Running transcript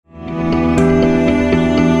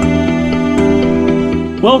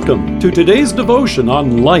Welcome to today's devotion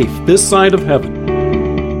on life this side of heaven.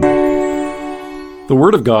 The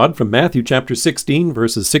Word of God from Matthew chapter 16,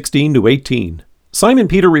 verses 16 to 18. Simon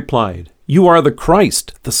Peter replied, "You are the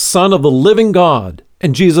Christ, the Son of the living God."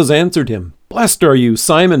 And Jesus answered him, "Blessed are you,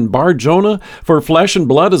 Simon Bar-Jonah, for flesh and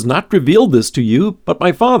blood has not revealed this to you, but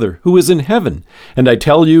my Father who is in heaven. And I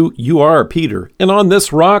tell you, you are Peter, and on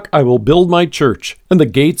this rock I will build my church, and the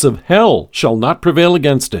gates of hell shall not prevail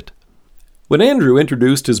against it." When Andrew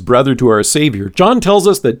introduced his brother to our Savior, John tells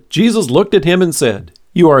us that Jesus looked at him and said,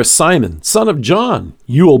 "You are Simon, son of John.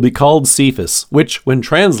 You will be called Cephas," which, when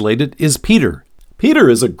translated, is Peter. Peter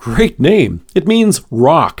is a great name. It means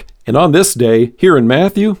rock. And on this day, here in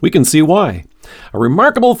Matthew, we can see why. A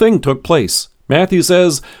remarkable thing took place. Matthew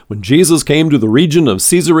says, when Jesus came to the region of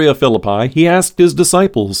Caesarea Philippi, he asked his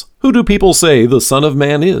disciples, "Who do people say the Son of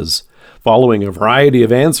Man is?" Following a variety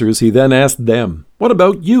of answers, he then asked them, "What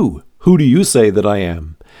about you? Who do you say that I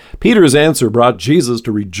am?" Peter's answer brought Jesus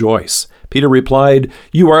to rejoice. Peter replied,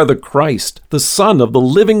 "You are the Christ, the Son of the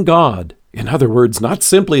living God." In other words, not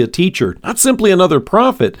simply a teacher, not simply another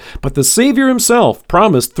prophet, but the Savior himself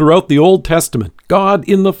promised throughout the Old Testament, God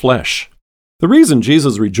in the flesh. The reason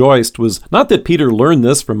Jesus rejoiced was not that Peter learned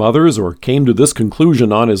this from others or came to this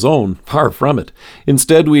conclusion on his own. Far from it.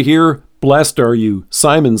 Instead, we hear, "Blessed are you,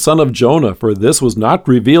 Simon, son of Jonah, for this was not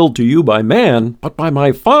revealed to you by man, but by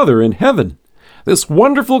my Father in heaven." This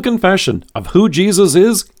wonderful confession of who Jesus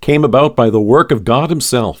is came about by the work of God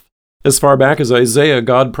himself. As far back as Isaiah,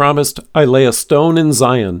 God promised, "I lay a stone in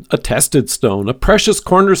Zion, a tested stone, a precious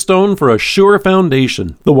cornerstone for a sure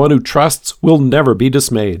foundation. The one who trusts will never be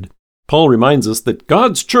dismayed." Paul reminds us that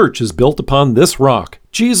God's church is built upon this rock,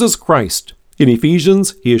 Jesus Christ. In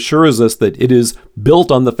Ephesians, he assures us that it is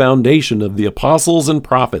built on the foundation of the apostles and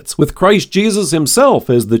prophets, with Christ Jesus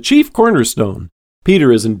himself as the chief cornerstone.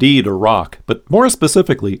 Peter is indeed a rock, but more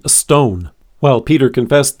specifically, a stone. While Peter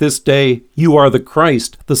confessed this day, "You are the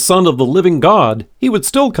Christ, the Son of the living God," he would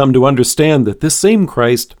still come to understand that this same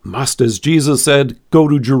Christ must, as Jesus said, go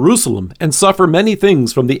to Jerusalem and suffer many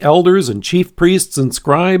things from the elders and chief priests and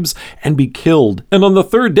scribes and be killed, and on the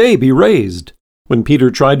third day be raised. When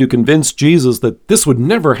Peter tried to convince Jesus that this would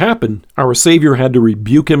never happen, our Savior had to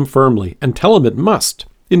rebuke him firmly and tell him it must.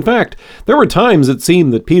 In fact, there were times it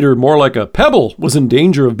seemed that Peter, more like a pebble, was in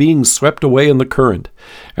danger of being swept away in the current.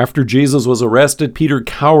 After Jesus was arrested, Peter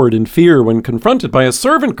cowered in fear when confronted by a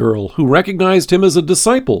servant girl who recognized him as a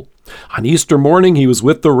disciple. On Easter morning, he was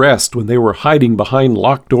with the rest when they were hiding behind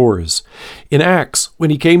locked doors. In Acts, when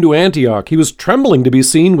he came to Antioch, he was trembling to be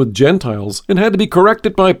seen with Gentiles and had to be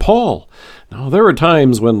corrected by Paul. Now, there are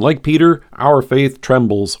times when, like Peter, our faith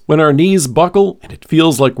trembles, when our knees buckle and it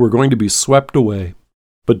feels like we're going to be swept away.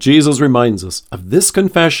 But Jesus reminds us of this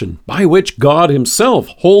confession by which God himself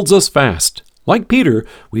holds us fast. Like Peter,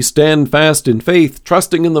 we stand fast in faith,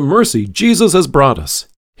 trusting in the mercy Jesus has brought us.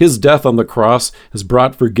 His death on the cross has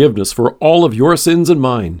brought forgiveness for all of your sins and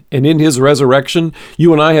mine, and in his resurrection,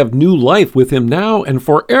 you and I have new life with him now and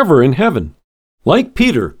forever in heaven. Like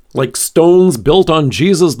Peter, like stones built on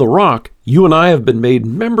Jesus the rock, you and I have been made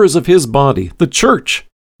members of his body, the church.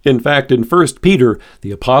 In fact, in 1 Peter,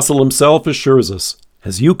 the apostle himself assures us,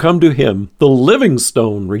 as you come to him, the living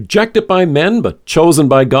stone, rejected by men but chosen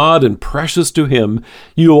by God and precious to him,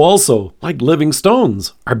 you also, like living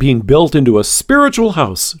stones, are being built into a spiritual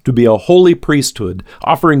house to be a holy priesthood,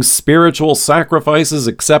 offering spiritual sacrifices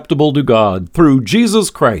acceptable to God through Jesus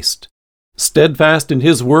Christ. Steadfast in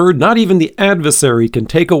his word, not even the adversary can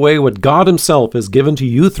take away what God himself has given to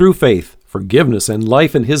you through faith, forgiveness and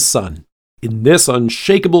life in his Son. In this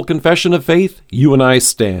unshakable confession of faith, you and I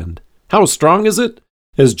stand. How strong is it?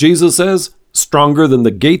 As Jesus says, stronger than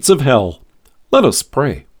the gates of hell. Let us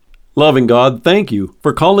pray. Loving God, thank you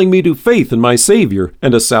for calling me to faith in my Savior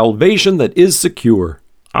and a salvation that is secure.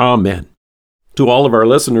 Amen. To all of our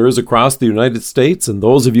listeners across the United States and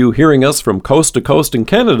those of you hearing us from coast to coast in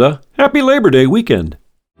Canada, happy Labor Day weekend.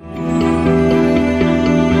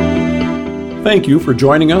 Thank you for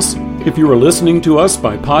joining us. If you are listening to us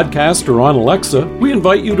by podcast or on Alexa, we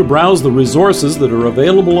invite you to browse the resources that are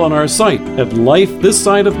available on our site at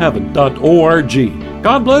lifethissideofheaven.org.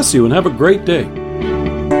 God bless you and have a great day.